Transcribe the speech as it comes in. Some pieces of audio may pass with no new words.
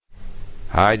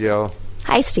Hi, Joe.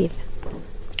 Hi, Steve.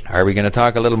 Are we going to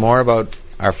talk a little more about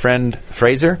our friend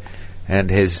Fraser and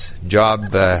his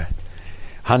job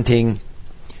hunting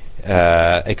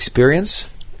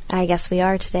experience? I guess we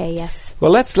are today, yes.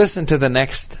 Well, let's listen to the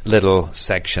next little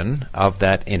section of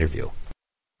that interview.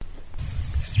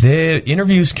 The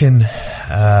interviews can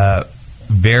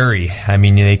vary. I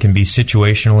mean, they can be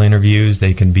situational interviews.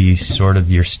 They can be sort of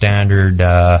your standard,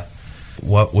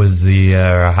 what was the,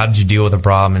 how did you deal with a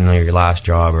problem in your last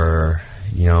job? Or,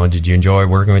 you know, did you enjoy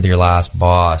working with your last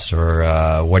boss?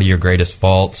 Or what are your greatest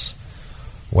faults?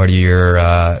 What are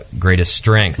your greatest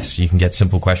strengths? You can get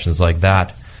simple questions like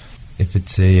that. If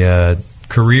it's a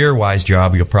career-wise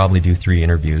job, you'll probably do 3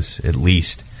 interviews at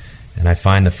least. And I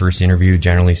find the first interview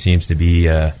generally seems to be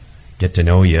get to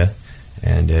know you.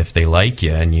 And if they like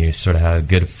you and you sort of have a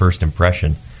good first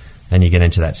impression, then you get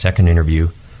into that second interview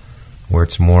where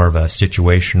it's more of a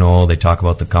situational. They talk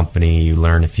about the company. You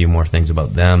learn a few more things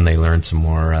about them. They learn some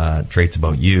more traits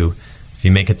about you. If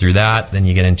you make it through that, then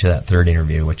you get into that third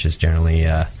interview, which is generally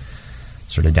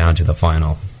sort of down to the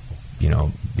final,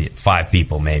 5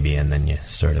 people maybe, and then you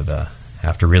sort of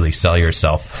have to really sell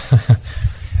yourself.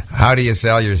 How do you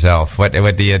sell yourself? What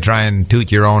do you try and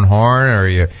toot your own horn,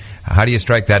 or how do you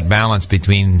strike that balance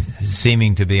between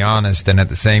seeming to be honest and at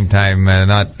the same time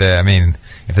not?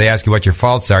 If they ask you what your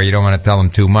faults are, you don't want to tell them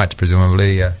too much,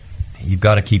 presumably. You've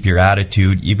got to keep your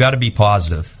attitude. You've got to be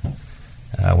positive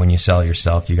when you sell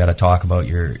yourself. You've got to talk about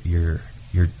your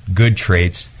good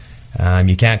traits.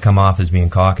 You can't come off as being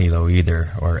cocky, though,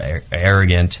 either, or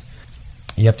arrogant.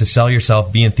 You have to sell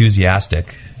yourself, be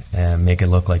enthusiastic, and make it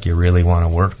look like you really want to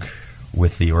work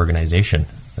with the organization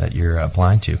that you're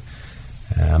applying to.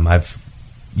 I've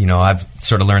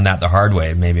sort of learned that the hard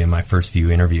way, maybe in my first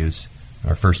few interviews,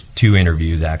 or first 2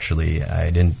 interviews, actually. I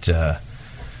didn't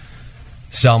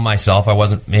sell myself. I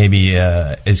wasn't maybe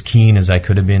as keen as I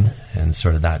could have been, and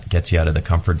sort of that gets you out of the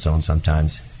comfort zone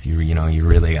sometimes. You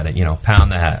really got to,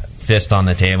 pound that fist on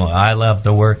the table. I love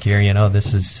the work here.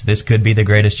 This could be the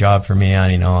greatest job for me.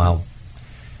 I'll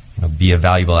be a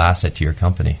valuable asset to your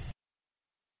company.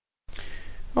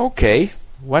 Okay.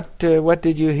 What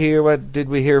did you hear? What did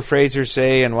we hear Fraser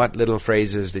say, and what little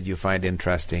phrases did you find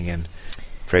interesting in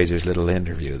Fraser's little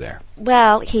interview there?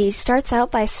 Well, he starts out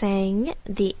by saying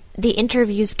the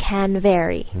interviews can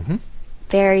vary. Mm-hmm.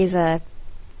 Vary is a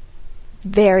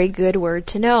very good word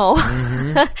to know.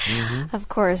 Mm-hmm. Mm-hmm. Of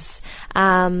course.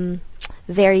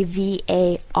 Vary,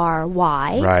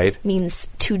 V-A-R-Y, right, means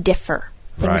to differ.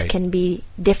 Things can be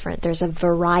different. There's a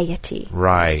variety.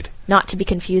 Right. Not to be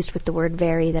confused with the word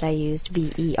vary that I used,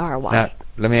 V-E-R-Y. Now,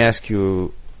 let me ask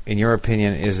you, in your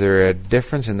opinion, is there a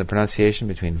difference in the pronunciation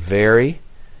between very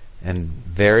and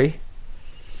very?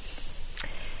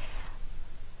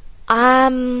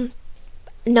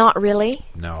 Not really.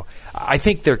 No. I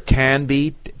think there can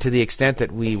be, to the extent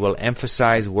that we will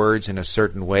emphasize words in a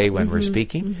certain way when we're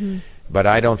speaking, mm-hmm. but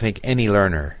I don't think any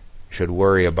learner should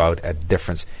worry about a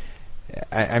difference.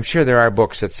 I'm sure there are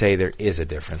books that say there is a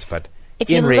difference, but if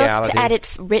in you reality, looked at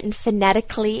it written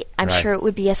phonetically, I'm sure it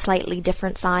would be a slightly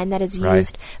different sign that is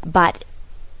used, but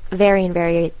very and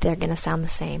very, they're going to sound the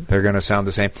same. They're going to sound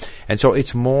the same. And so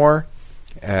it's more,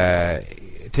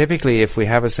 typically if we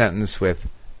have a sentence with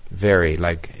very,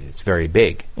 like it's very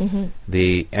big, mm-hmm.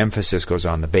 the emphasis goes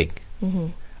on the big. Mm-hmm.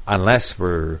 Unless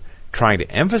we're trying to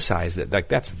emphasize that, like,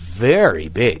 that's very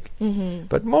big. Mm-hmm.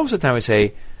 But most of the time we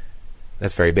say,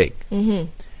 that's very big.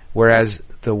 Mm-hmm. Whereas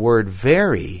the word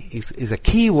very is a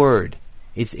key word.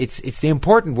 It's the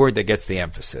important word that gets the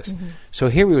emphasis. Mm-hmm. So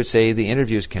here we would say the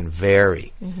interviews can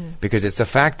vary, mm-hmm. because it's the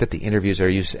fact that the interviews are,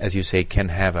 as you say, can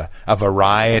have a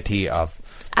variety of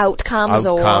outcomes.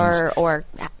 or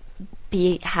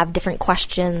have different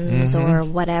questions, mm-hmm. or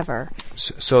whatever.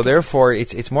 So therefore,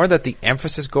 it's more that the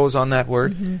emphasis goes on that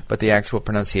word, mm-hmm. but the actual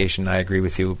pronunciation, I agree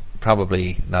with you,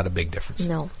 probably not a big difference.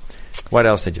 No. What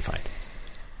else did you find?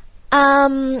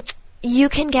 You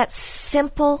can get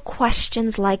simple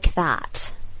questions like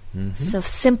that. Mm-hmm. So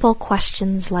simple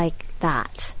questions like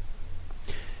that.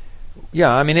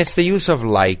 Yeah, I mean, it's the use of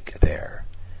like there.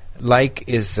 Like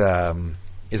is a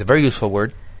very useful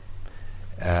word.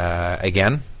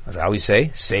 Again, as I always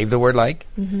say, save the word like.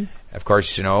 Mm-hmm. Of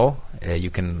course, you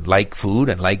can like food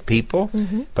and like people,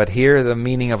 mm-hmm. but here the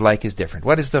meaning of like is different.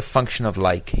 What is the function of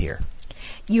like here?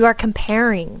 You are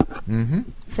comparing mm-hmm.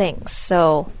 things.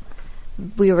 So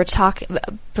we were talking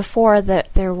before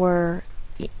that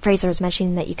Fraser was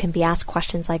mentioning that you can be asked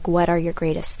questions like, what are your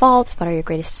greatest faults? What are your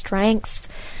greatest strengths?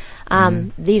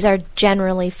 These are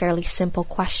generally fairly simple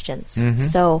questions. Mm-hmm.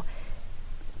 So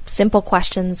simple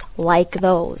questions like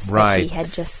those that Right. he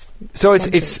had just So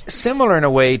mentioned. it's similar in a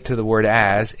way to the word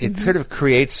as. It sort of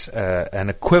creates an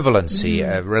equivalency,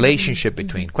 a relationship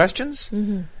between questions,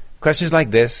 questions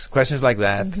like this, questions like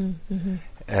that.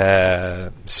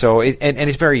 So and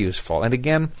it's very useful. And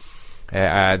again,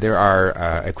 there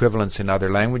are equivalents in other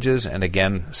languages. And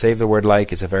again, save the word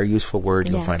like. It's a very useful word.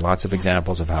 You'll Yeah. find lots of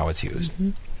examples of how it's used.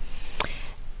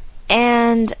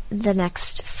 And the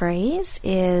next phrase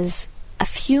is a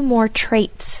few more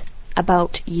traits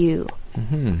about you.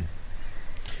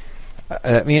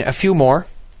 I mean, a few more,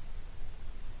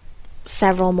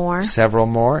 Several more. several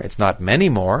more. It's not many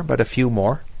more, but a few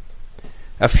more.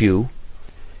 A few.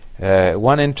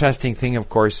 One interesting thing, of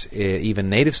course, even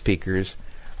native speakers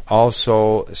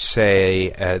also say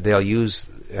they'll use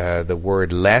the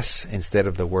word less instead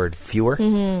of the word fewer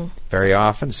very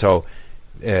often. So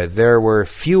there were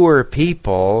fewer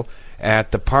people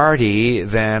at the party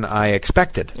than I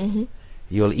expected.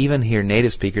 You'll even hear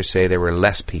native speakers say there were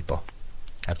less people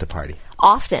at the party.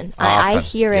 Often. I Often,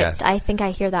 hear it. yes. I think I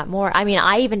hear that more. I mean,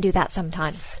 I even do that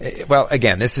sometimes. Well,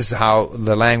 again, this is how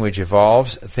the language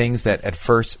evolves. Things that at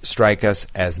first strike us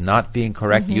as not being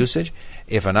correct usage,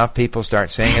 if enough people start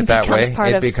saying it that becomes way, part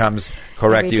it of becomes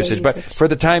correct everyday usage. But usage. for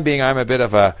the time being, I'm a bit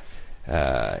of a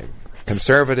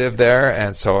conservative there,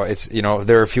 and so it's,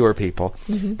 there are fewer people.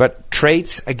 But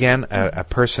traits, again, a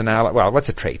personality. Well, what's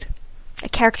a trait? A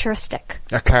characteristic.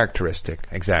 A characteristic,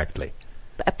 exactly.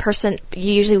 A person,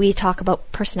 usually we talk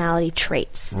about personality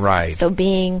traits. Right. So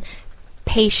being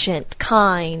patient,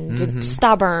 kind, and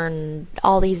stubborn,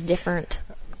 all these different.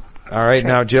 All right,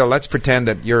 now, traits. Jill, let's pretend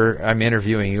that I'm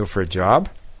interviewing you for a job,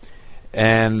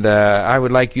 and I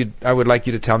would like you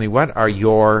to tell me what are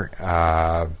your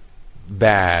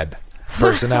bad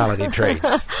personality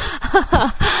traits.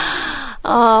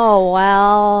 Oh,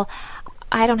 well,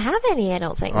 I don't have any, I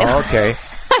don't think. No. Oh, okay.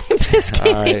 I'm just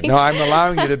kidding. All right. No, I'm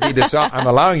allowing you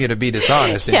to be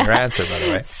dishonest in your answer, by the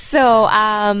way. So, No,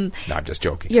 I'm just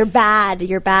joking. your bad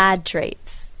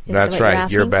traits. Is That's what you're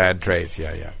right. Your asking? bad traits.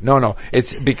 Yeah. No.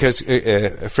 It's because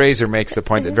Fraser makes the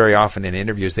point that very often in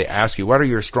interviews they ask you, what are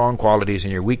your strong qualities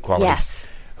and your weak qualities? Yes.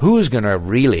 Who's going to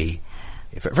really...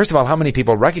 First of all, how many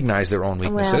people recognize their own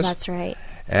weaknesses? Well, that's right.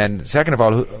 And second of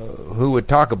all, who would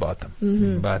talk about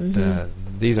them? But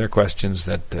these are questions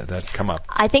that come up.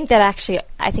 I think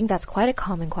that's quite a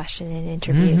common question in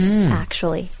interviews,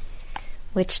 actually,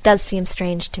 which does seem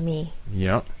strange to me.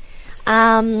 Yeah.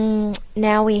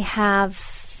 Now we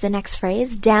have the next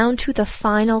phrase, down to the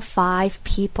final 5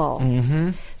 people.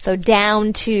 So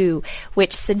down to,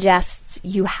 which suggests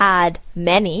you had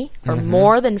many or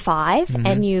more than 5,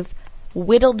 and you've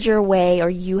whittled your way, or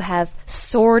you have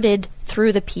sorted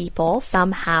through the people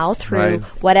somehow through Right.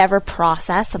 whatever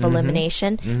process of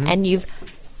elimination, and you've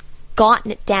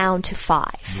gotten it down to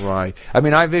 5. Right. I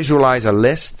mean, I visualize a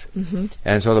list,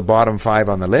 and so the bottom 5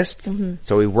 on the list.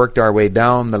 So we worked our way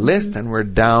down the list, and we're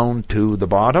down to the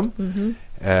bottom,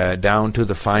 down to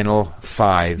the final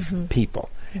 5 people.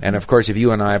 And of course, if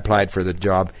you and I applied for the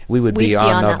job, we would We'd be be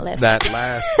on on that list. that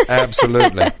last.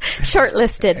 Absolutely.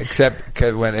 Shortlisted. Except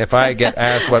if I get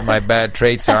asked what my bad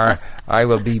traits are, I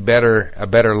will be a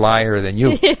better liar than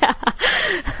you.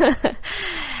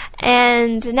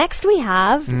 And next we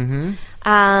have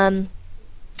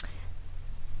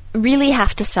really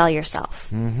have to sell yourself.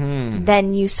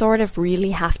 Then you sort of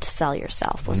really have to sell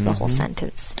yourself was the whole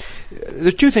sentence.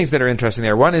 There's 2 things that are interesting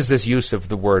there. One is this use of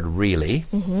the word really,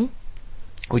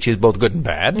 which is both good and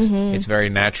bad. It's very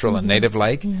natural and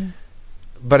native-like,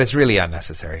 but it's really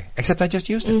unnecessary. Except I just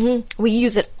used it. We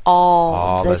use it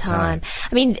all the the time.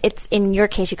 I mean, it's in your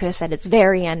case, you could have said it's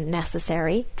very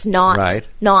unnecessary. It's not Right.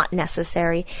 not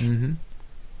necessary.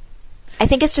 I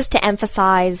think it's just to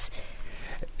emphasize.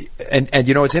 And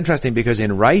it's interesting because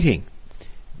in writing,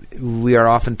 we are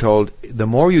often told the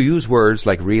more you use words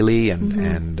like really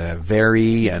and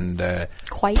very and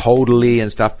Quite. totally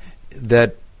and stuff,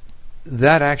 that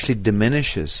actually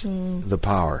diminishes the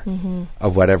power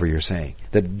of whatever you're saying.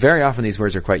 That very often these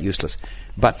words are quite useless.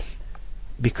 But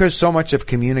because so much of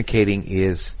communicating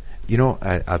is,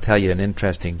 I'll tell you an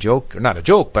interesting joke. Not a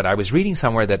joke, but I was reading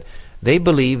somewhere that they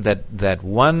believe that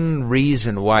one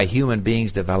reason why human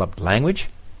beings developed language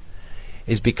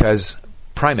is because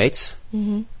primates,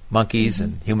 monkeys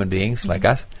and human beings like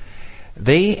us,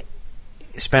 they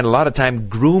spend a lot of time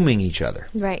grooming each other.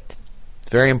 Right.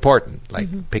 Very important,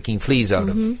 like picking fleas out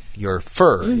of your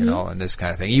fur, and this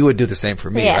kind of thing. You would do the same for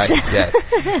me, Yes. right? Yes.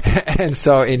 And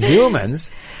so in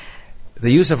humans, the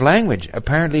use of language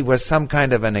apparently was some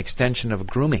kind of an extension of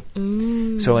grooming.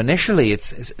 So initially,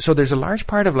 so there's a large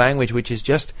part of language which is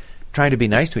just trying to be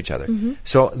nice to each other.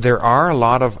 So there are a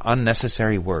lot of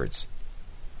unnecessary words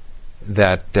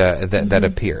that that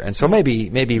appear, and so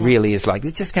maybe really it's like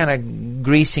it's just kind of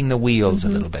greasing the wheels a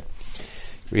little bit.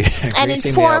 And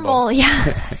informal,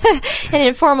 and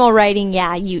informal writing,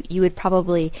 you would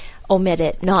probably omit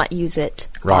it, not use it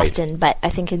often. But I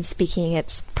think in speaking,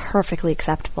 it's perfectly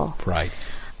acceptable. Right.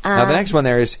 Now the next one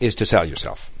there is to sell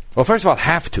yourself. Well, first of all,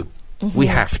 have to. We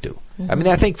have to. I mean,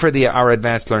 I think for our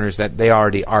advanced learners that they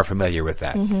already are familiar with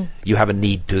that. You have a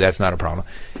need to. That's not a problem.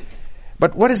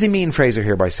 But what does he mean, Fraser,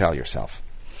 here by sell yourself?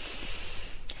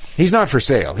 He's not for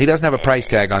sale. He doesn't have a price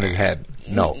tag on his head.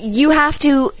 No. You have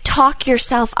to talk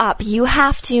yourself up. You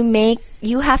have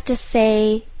to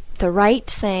say the right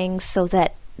things so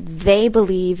that they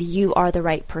believe you are the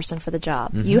right person for the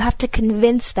job. You have to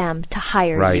convince them to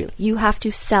hire you. You have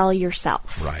to sell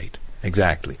yourself. Right.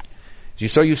 Exactly.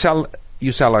 So you sell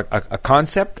a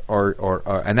concept, or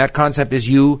and that concept is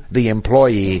you, the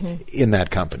employee in that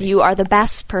company. You are the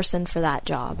best person for that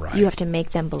job. Right. You have to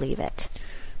make them believe it.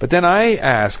 But then I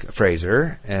ask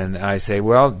Fraser, and I say,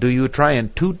 well, do you try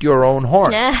and toot your own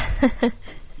horn?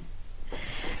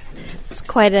 It's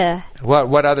quite a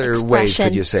What other expression. ways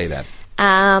could you say that?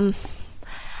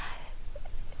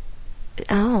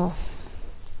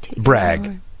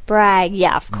 Brag. Brag,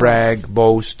 yeah, of course. Brag,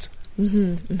 boast.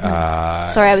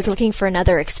 Sorry, I was looking for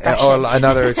another expression.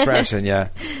 Another expression, yeah.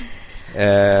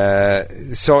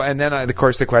 So, and then, of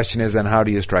course, the question is then how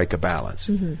do you strike a balance?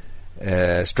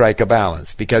 Strike a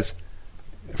balance. Because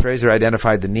Fraser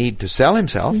identified the need to sell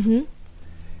himself.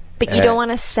 But you don't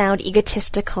want to sound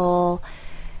egotistical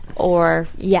or,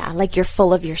 like you're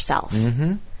full of yourself.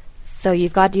 So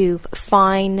you've got to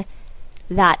find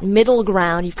that middle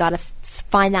ground. You've got to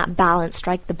find that balance,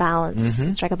 strike the balance,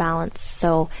 strike a balance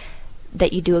so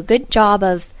that you do a good job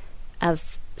of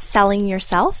selling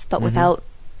yourself, but without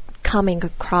coming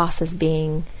across as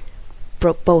being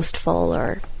boastful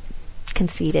or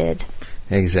conceited.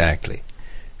 Exactly.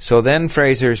 So then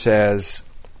Fraser says,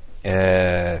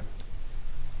 what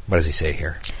does he say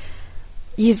here?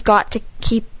 You've got to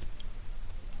keep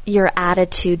your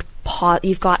attitude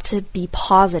you've got to be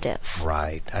positive.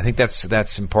 Right. I think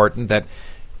that's important. That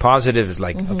positive is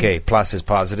like, okay, plus is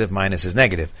positive, minus is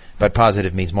negative. But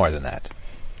positive means more than that.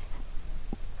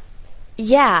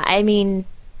 Yeah, I mean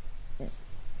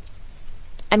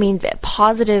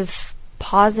positive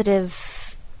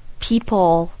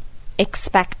people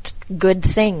expect good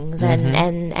things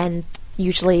and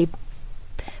usually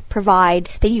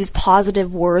they use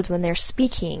positive words when they're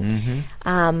speaking.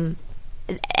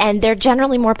 And they're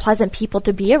generally more pleasant people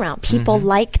to be around. People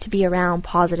like to be around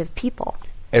positive people.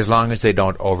 As long as they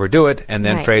don't overdo it. And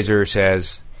then Fraser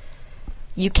says,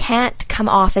 you can't come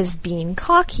off as being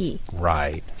cocky.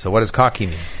 Right. So what does cocky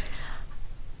mean?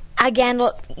 Again,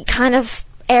 kind of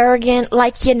arrogant,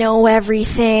 like you know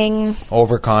everything.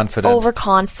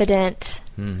 Overconfident.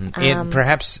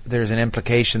 Perhaps there's an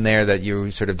implication there that you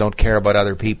sort of don't care about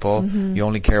other people. You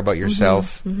only care about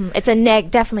yourself. It's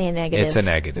definitely a negative. It's a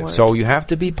negative. Word. So you have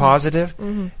to be positive,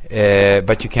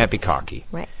 but you can't be cocky.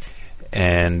 Right.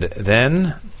 And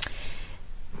then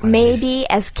maybe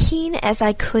as keen as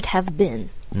I could have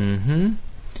been.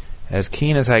 As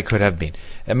keen as I could have been.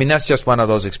 I mean, that's just one of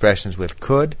those expressions with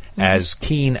could. As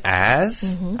keen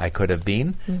as I could have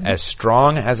been. As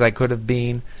strong as I could have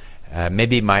been.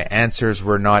 Maybe my answers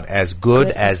were not as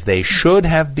good as they should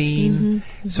have been.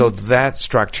 So that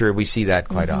structure, we see that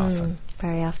quite often.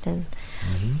 Very often.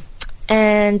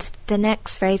 And the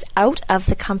next phrase, out of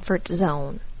the comfort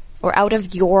zone, or out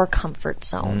of your comfort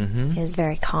zone, is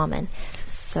very common.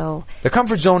 So the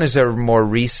comfort zone is a more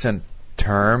recent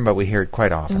term, but we hear it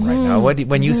quite often right now.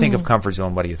 When you think of comfort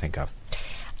zone, what do you think of?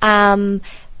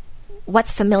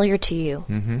 What's familiar to you?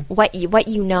 What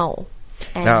you know.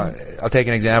 And now, I'll take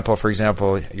an example. For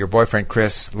example, your boyfriend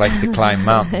Chris likes to climb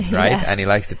mountains, right? Yes. And he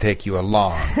likes to take you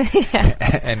along.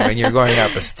 And when you're going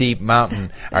up a steep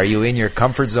mountain, are you in your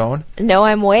comfort zone? No,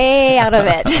 I'm way out of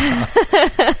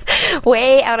it.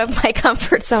 Way out of my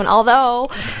comfort zone. Although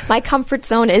my comfort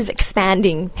zone is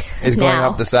expanding. Is going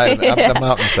now. up the side, up the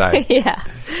mountainside. Yeah.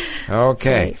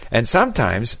 Okay. Right. And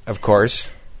sometimes, of course,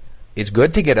 it's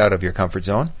good to get out of your comfort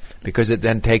zone because it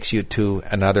then takes you to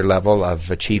another level of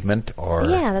achievement. Or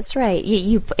that's right.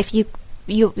 You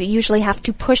usually have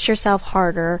to push yourself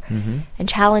harder and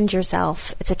challenge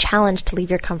yourself. It's a challenge to leave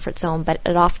your comfort zone, but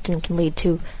it often can lead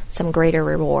to some greater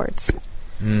rewards.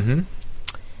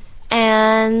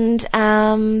 And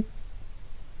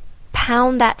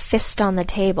pound that fist on the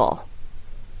table.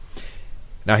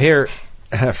 Now here,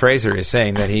 Fraser is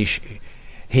saying that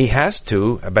he has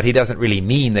to, but he doesn't really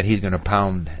mean that he's going to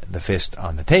pound the fist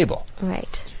on the table.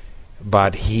 Right.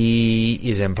 but he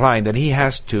is implying that he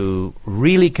has to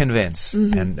really convince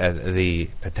the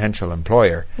potential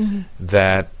employer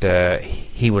that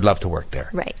he would love to work there.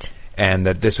 Right. And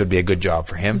that this would be a good job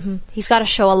for him. He's got to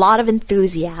show a lot of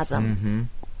enthusiasm.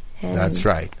 And That's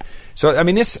right. So, I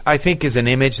mean, this, I think, is an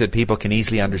image that people can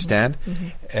easily understand.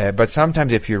 But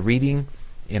sometimes if you're reading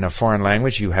in a foreign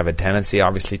language, you have a tendency,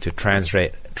 obviously, to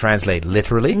translate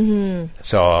literally.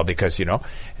 So, because,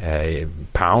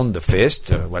 pound the fist,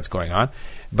 what's going on.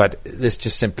 But this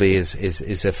just simply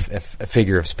is a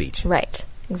figure of speech. Right.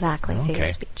 Exactly. Figure Okay.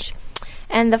 of speech.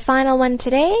 And the final one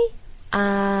today,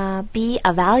 be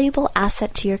a valuable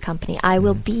asset to your company. I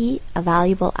will be a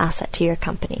valuable asset to your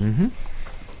company.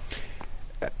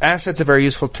 Assets a very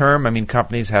useful term. I mean,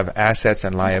 companies have assets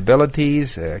and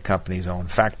liabilities. Companies own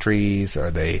factories,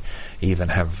 or they even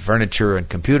have furniture and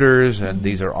computers, and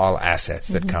these are all assets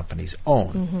that companies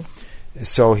own.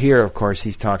 So here, of course,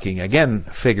 he's talking, again,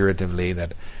 figuratively,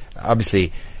 that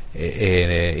obviously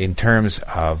in terms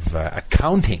of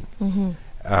accounting,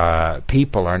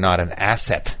 people are not an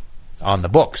asset on the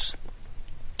books.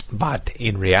 But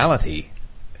in reality,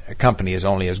 a company is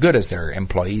only as good as their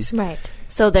employees. Right.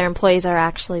 So their employees are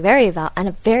actually very valuable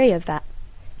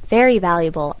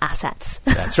assets.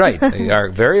 That's right. They are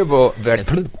very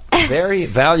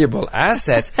valuable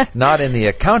assets, not in the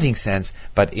accounting sense,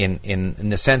 but in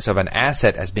the sense of an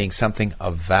asset as being something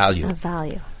of value. Of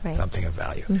value, right. Something of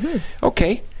value.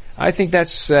 Okay. I think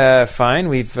that's fine.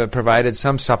 We've provided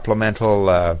some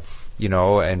supplemental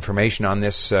information on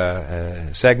this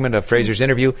segment of Fraser's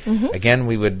interview. Again,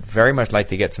 we would very much like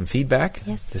to get some feedback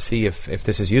to see if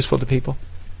this is useful to people.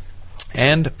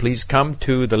 And please come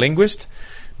to The Linguist,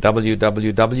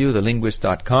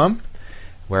 www.thelinguist.com,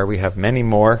 where we have many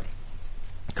more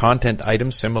content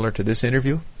items similar to this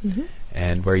interview,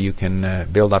 and where you can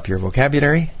build up your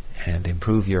vocabulary and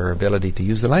improve your ability to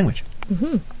use the language.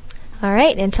 All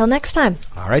right. Until next time.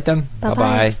 All right, then. Bye-bye.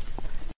 Bye-bye.